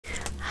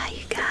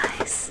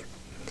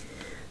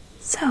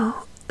So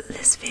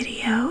this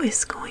video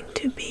is going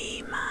to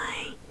be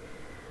my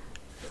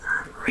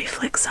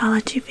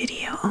reflexology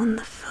video on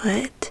the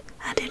foot.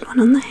 I did one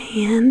on the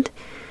hand.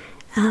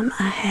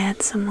 I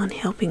had someone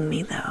helping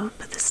me though,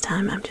 but this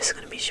time I'm just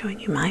going to be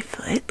showing you my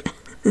foot.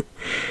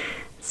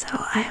 So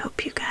I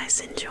hope you guys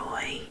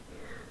enjoy.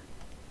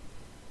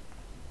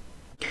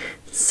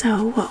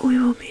 So what we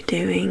will be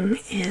doing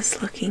is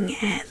looking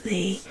at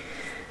the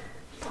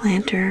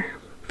plantar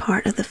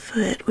part of the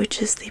foot,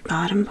 which is the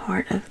bottom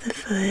part of the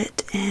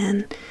foot,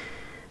 and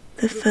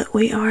the foot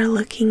we are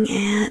looking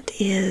at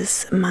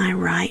is my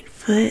right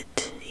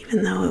foot,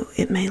 even though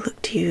it may look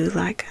to you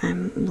like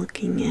I'm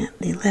looking at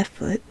the left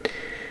foot.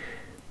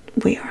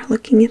 We are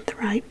looking at the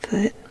right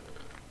foot,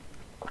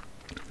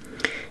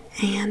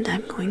 and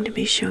I'm going to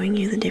be showing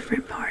you the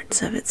different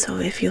parts of it. So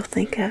if you'll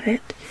think of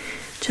it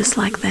just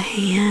like the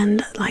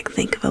hand, like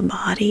think of a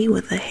body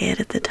with the head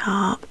at the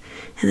top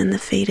and then the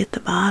feet at the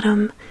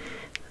bottom,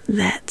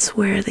 that's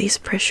where these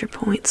pressure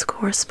points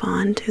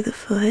correspond to the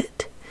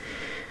foot.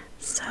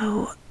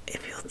 So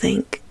if you'll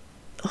think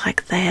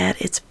like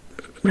that, it's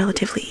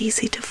relatively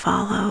easy to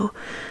follow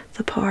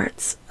the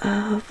parts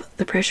of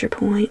the pressure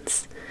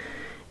points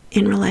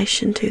in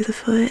relation to the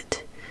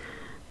foot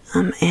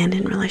and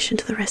in relation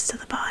to the rest of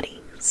the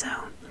body. So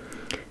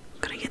I'm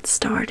going to get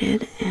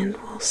started, and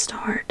we'll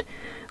start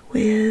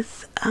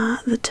with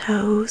the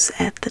toes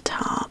at the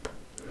top.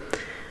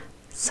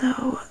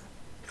 So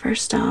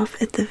first off,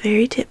 at the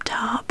very tip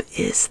top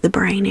is the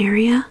brain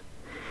area,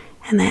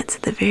 and that's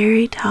at the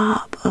very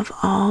top of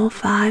all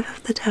 5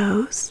 of the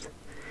toes.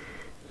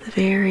 The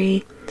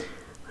very,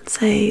 let's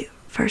say,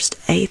 first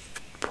 8th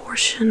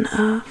portion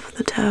of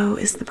the toe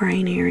is the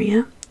brain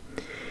area.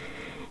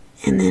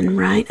 And then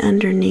right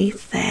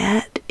underneath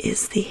that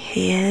is the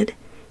head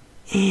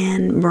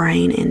and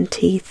brain and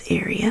teeth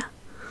area.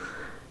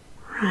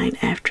 Right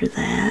after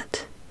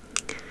that,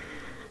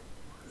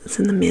 it's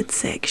in the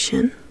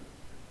midsection.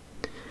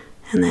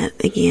 And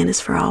that again is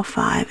for all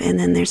 5. And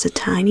then there's a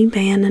tiny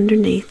band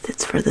underneath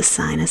that's for the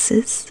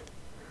sinuses.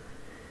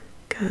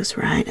 Goes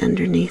right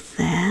underneath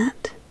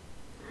that.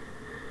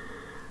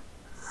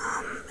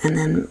 And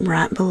then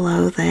right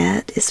below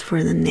that is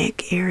for the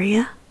neck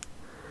area.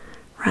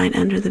 Right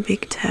under the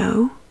big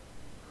toe.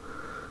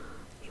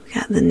 You've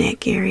got the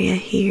neck area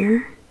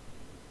here.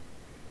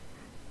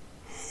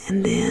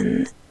 And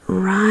then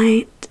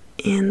right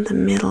in the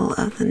middle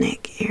of the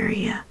neck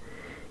area,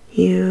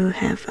 you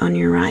have on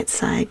your right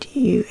side,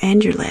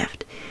 and your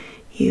left,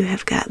 you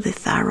have got the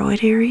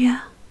thyroid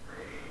area.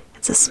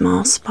 It's a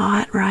small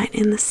spot right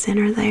in the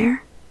center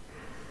there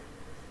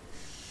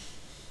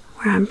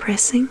where I'm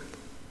pressing.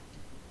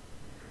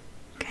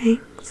 Okay,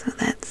 so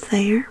that's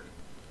there.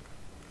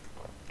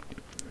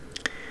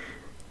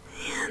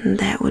 And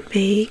that would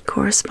be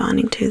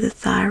corresponding to the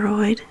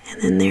thyroid.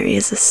 And then there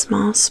is a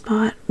small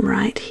spot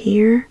right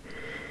here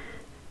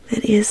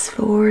that is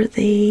for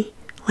the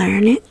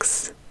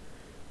larynx.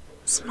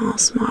 Small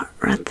spot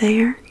right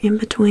there in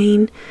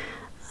between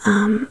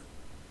the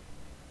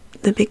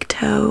big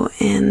toe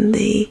and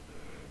the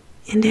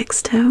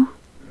index toe.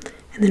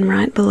 And then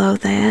right below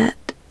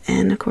that,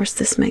 and of course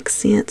this makes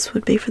sense,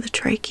 would be for the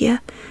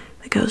trachea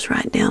that goes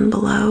right down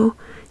below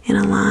in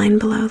a line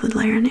below the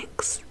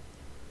larynx.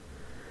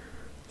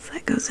 So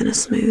that goes in a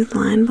smooth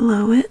line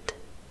below it.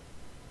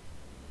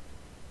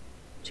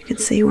 You can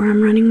see where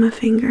I'm running my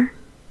finger.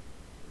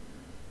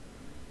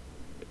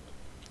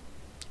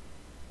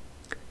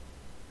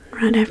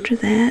 Right after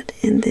that,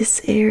 in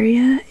this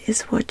area,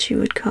 is what you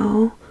would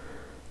call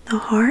the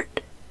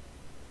heart.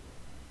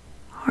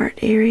 Heart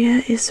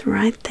area is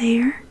right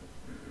there.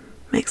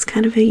 Makes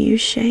kind of a U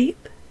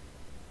shape.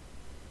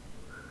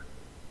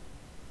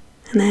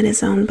 And that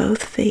is on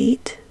both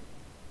feet.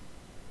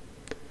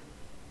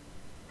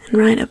 And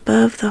right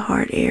above the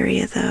heart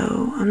area,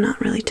 though, I'm not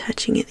really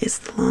touching it, is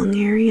the lung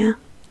area.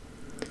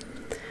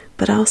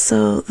 But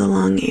also the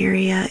lung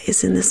area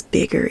is in this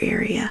bigger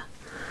area,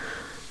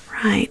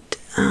 right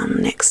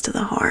next to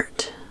the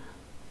heart.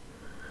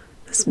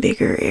 This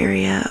bigger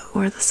area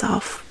where the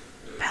soft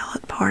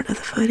palate part of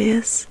the foot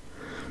is.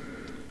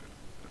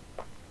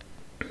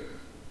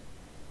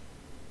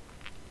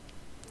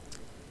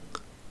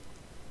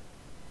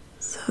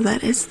 So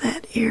that is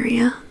that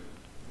area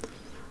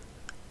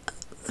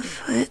of the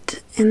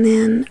foot. And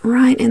then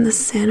right in the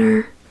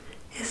center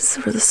is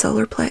for the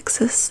solar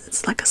plexus.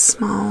 It's like a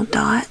small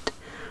dot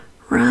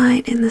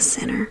right in the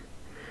center,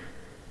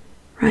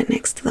 right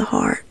next to the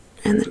heart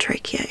and the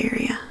trachea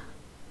area.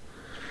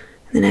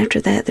 And then after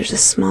that, there's a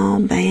small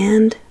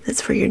band that's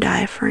for your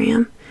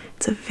diaphragm.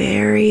 It's a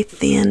very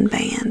thin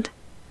band.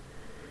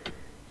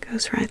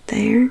 Goes right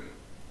there.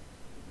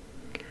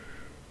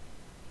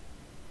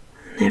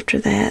 And after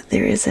that,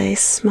 there is a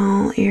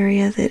small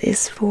area that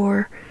is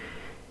for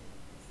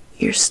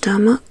your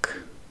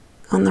stomach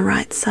on the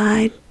right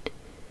side.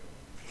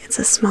 It's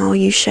a small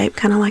U shape,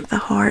 kind of like the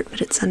heart, but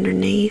it's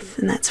underneath,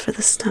 and that's for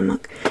the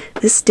stomach.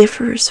 This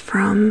differs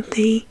from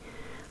the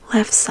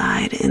left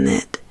side in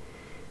that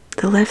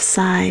the left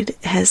side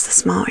has the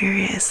small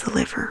area as the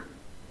liver.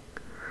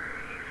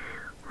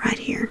 Right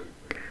here.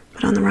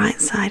 but on the right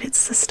side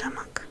it's the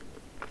stomach.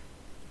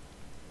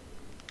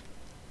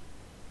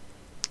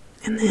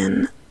 And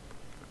then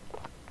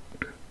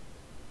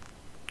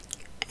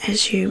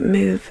as you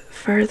move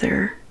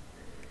further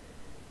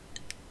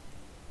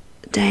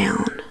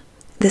down,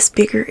 this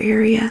bigger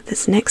area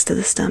that's next to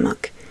the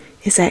stomach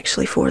is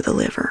actually for the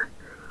liver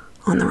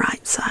on the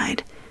right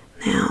side.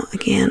 Now,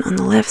 again, on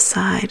the left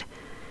side,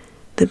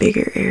 the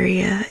bigger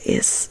area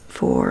is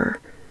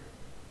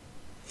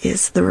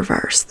the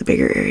reverse. The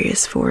bigger area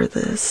is for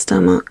the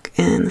stomach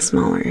and the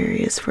smaller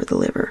area is for the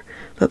liver.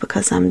 But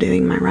because I'm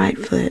doing my right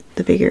foot,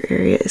 the bigger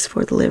area is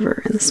for the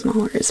liver and the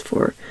smaller is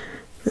for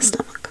the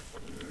stomach.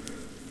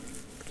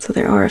 So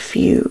there are a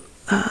few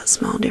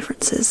small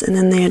differences. And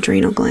then the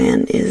adrenal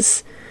gland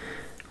is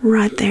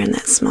right there in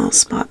that small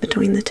spot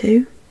between the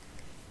two.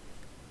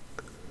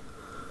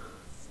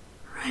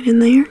 Right in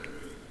there.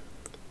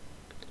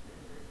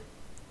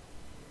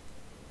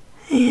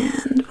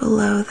 And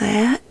below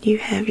that, you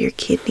have your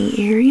kidney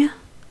area.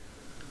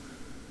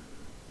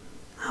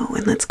 Oh,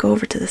 and let's go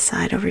over to the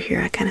side over here.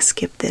 I kind of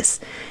skipped this.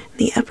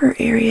 The upper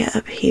area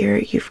up here,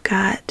 you've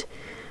got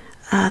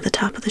the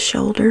top of the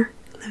shoulder,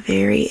 the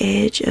very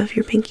edge of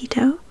your pinky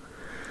toe.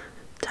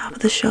 Top of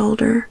the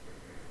shoulder,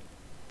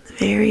 the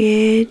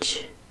very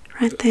edge,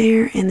 right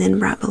there. And then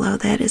right below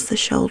that is the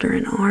shoulder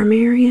and arm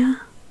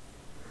area.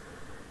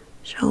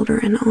 Shoulder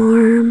and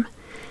arm.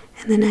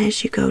 And then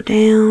as you go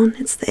down,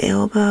 it's the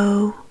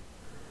elbow,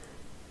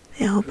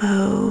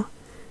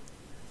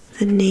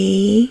 the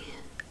knee,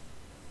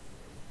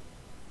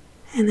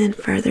 and then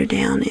further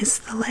down is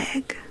the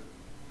leg.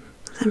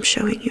 I'm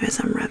showing you as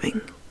I'm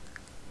rubbing.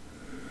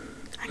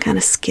 I kind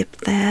of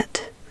skipped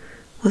that.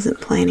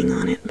 Wasn't planning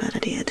on it, but I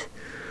did.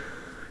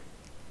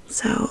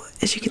 So,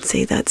 as you can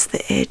see, that's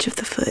the edge of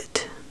the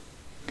foot.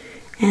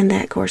 And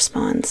that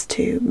corresponds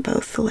to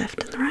both the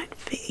left and the right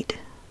feet.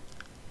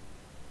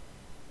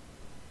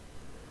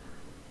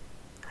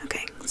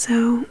 Okay,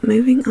 so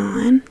moving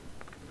on,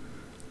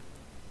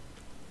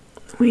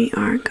 we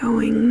are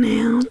going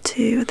now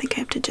to, I think I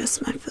have to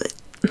adjust my foot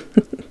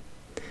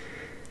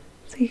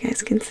so you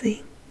guys can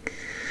see.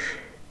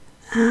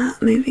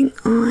 Moving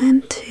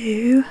on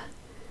to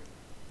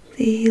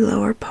the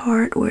lower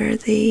part where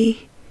the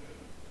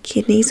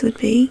kidneys would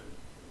be,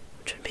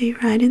 which would be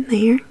right in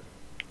there.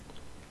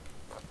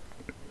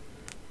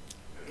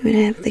 You would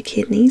have the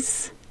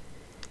kidneys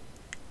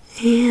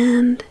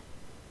and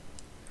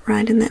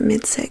right in that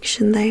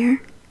midsection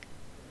there.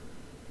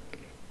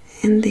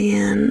 And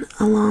then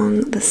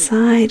along the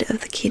side of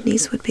the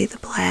kidneys would be the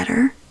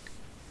bladder.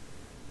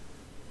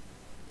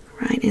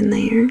 Right in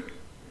there.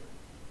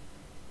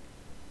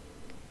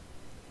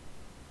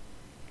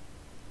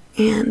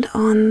 And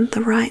on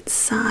the right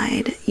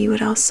side, you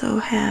would also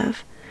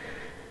have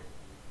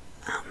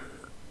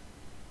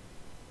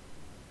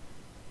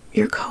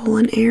your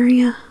colon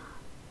area.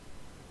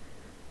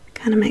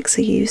 Kind of makes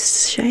a U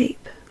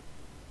shape.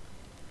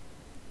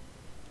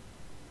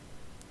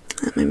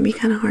 That might be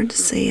kind of hard to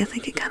see. I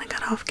think it kind of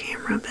got off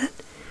camera, but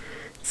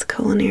it's a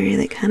colon area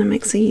that kind of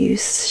makes a U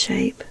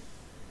shape.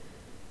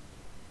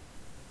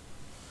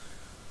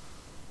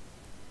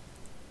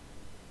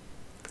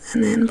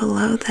 And then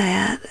below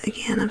that,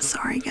 again, I'm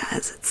sorry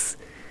guys,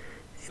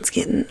 it's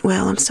getting,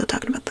 well, I'm still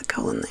talking about the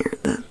colon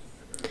there.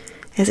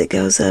 As it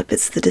goes up,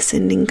 it's the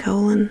descending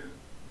colon.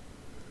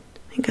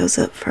 It goes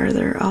up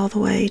further all the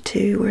way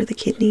to where the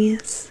kidney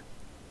is.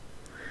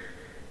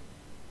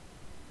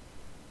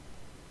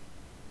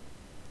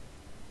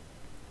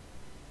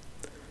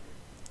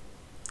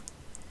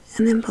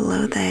 And then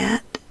below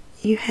that,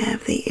 you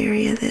have the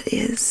area that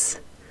is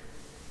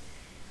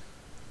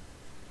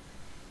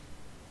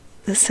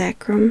the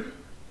sacrum.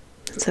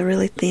 It's a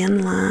really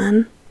thin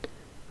line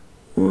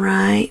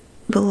right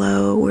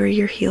below where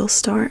your heel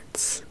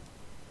starts.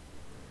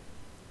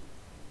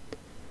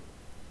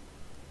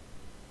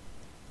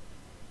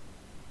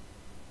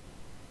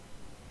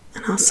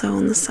 And also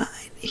on the side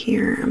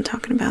here, I'm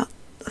talking about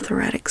the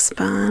thoracic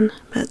spine,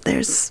 but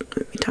we're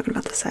talking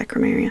about the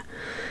sacrum area.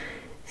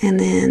 And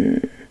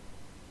then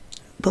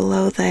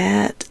below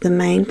that, the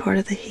main part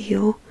of the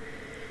heel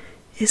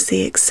is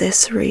the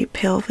accessory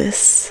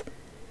pelvis,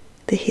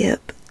 the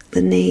hip,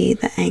 the knee,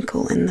 the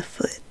ankle, and the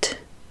foot.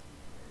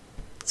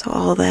 So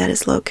all that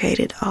is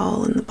located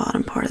all in the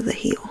bottom part of the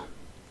heel.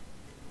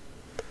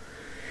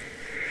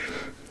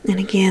 And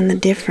again, the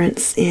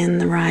difference in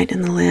the right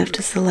and the left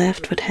is the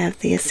left would have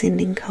the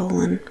ascending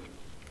colon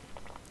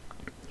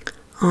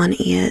on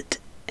it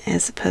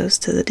as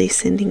opposed to the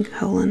descending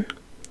colon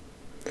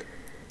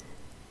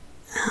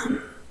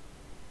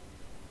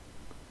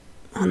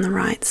on the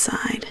right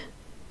side.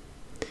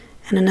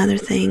 And another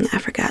thing I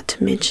forgot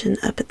to mention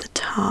up at the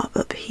top,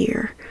 up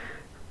here,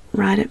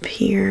 right up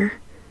here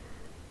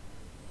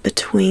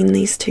between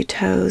these two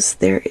toes,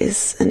 there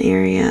is an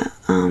area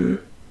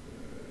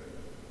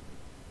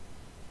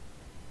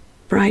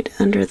right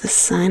under the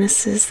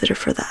sinuses that are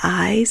for the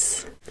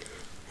eyes,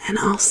 and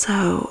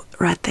also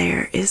right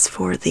there is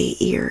for the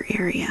ear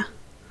area.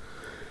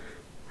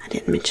 I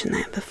didn't mention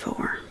that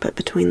before, but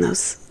between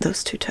those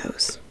two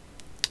toes.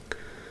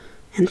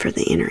 and for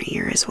the inner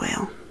ear as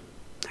well.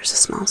 There's a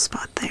small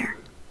spot there.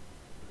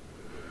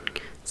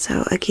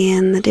 So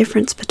again, the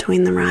difference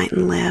between the right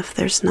and left,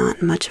 there's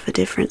not much of a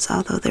difference,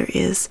 although there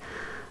is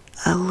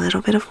a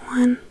little bit of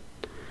one.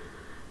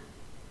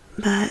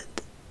 But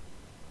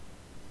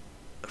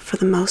for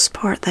the most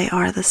part, they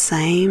are the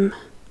same.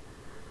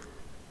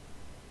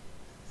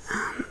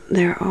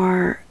 There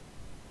are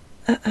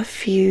a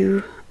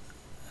few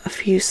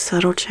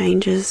subtle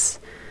changes,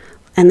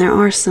 and there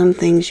are some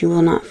things you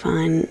will not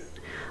find,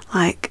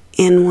 like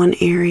in one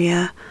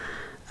area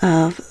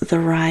of the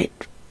right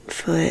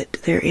foot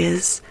there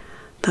is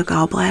the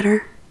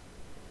gallbladder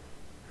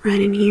right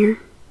in here,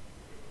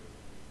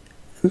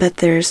 but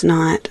there's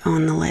not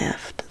on the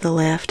left. The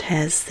left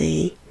has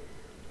the,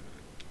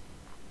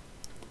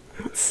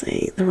 let's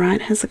see, the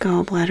right has the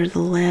gallbladder, the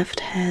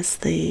left has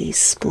the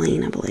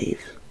spleen, I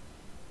believe.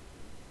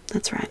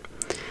 That's right.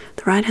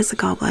 The right has the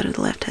gallbladder,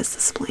 the left has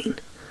the spleen.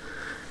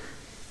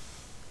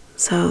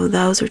 So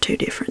those are two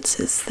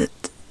differences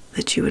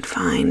that you would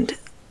find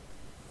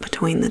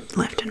between the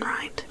left and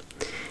right.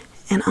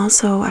 And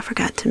also, I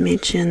forgot to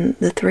mention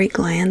the three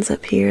glands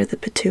up here, the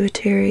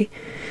pituitary,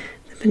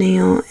 the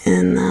pineal,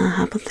 and the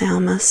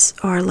hypothalamus,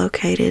 are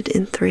located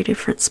in three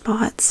different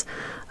spots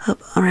up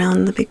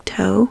around the big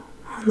toe,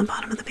 on the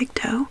bottom of the big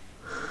toe.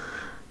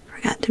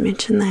 Forgot to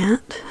mention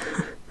that.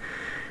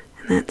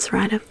 And that's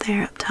right up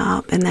there up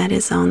top, and that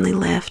is on the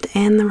left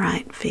and the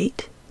right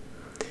feet.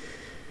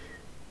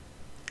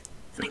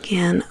 And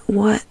again,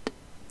 what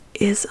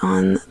is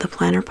on the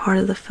plantar part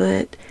of the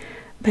foot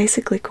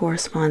basically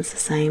corresponds the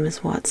same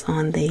as what's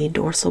on the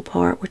dorsal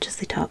part, which is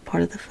the top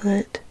part of the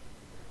foot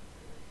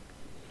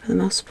for the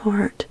most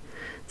part.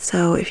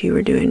 So if you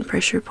were doing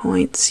pressure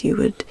points, you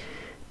would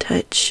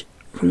touch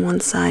from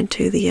one side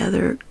to the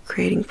other,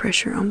 creating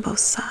pressure on both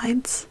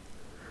sides.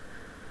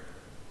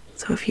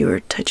 So if you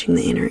were touching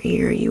the inner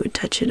ear, you would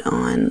touch it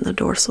on the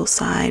dorsal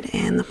side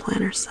and the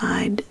plantar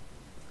side,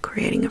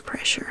 creating a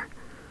pressure.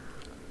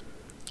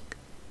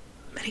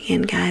 But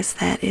again, guys,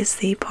 that is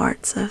the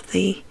parts of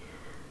the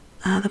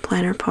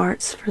plantar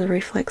parts for the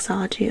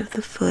reflexology of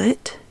the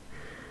foot.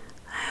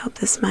 I hope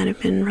this might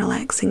have been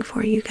relaxing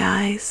for you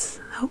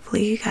guys.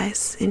 Hopefully you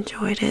guys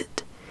enjoyed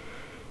it.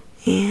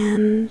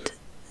 And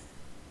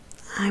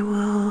I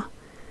will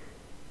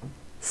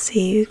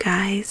see you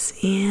guys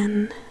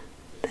in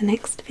the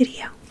next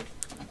video.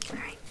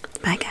 Alright,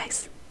 bye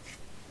guys.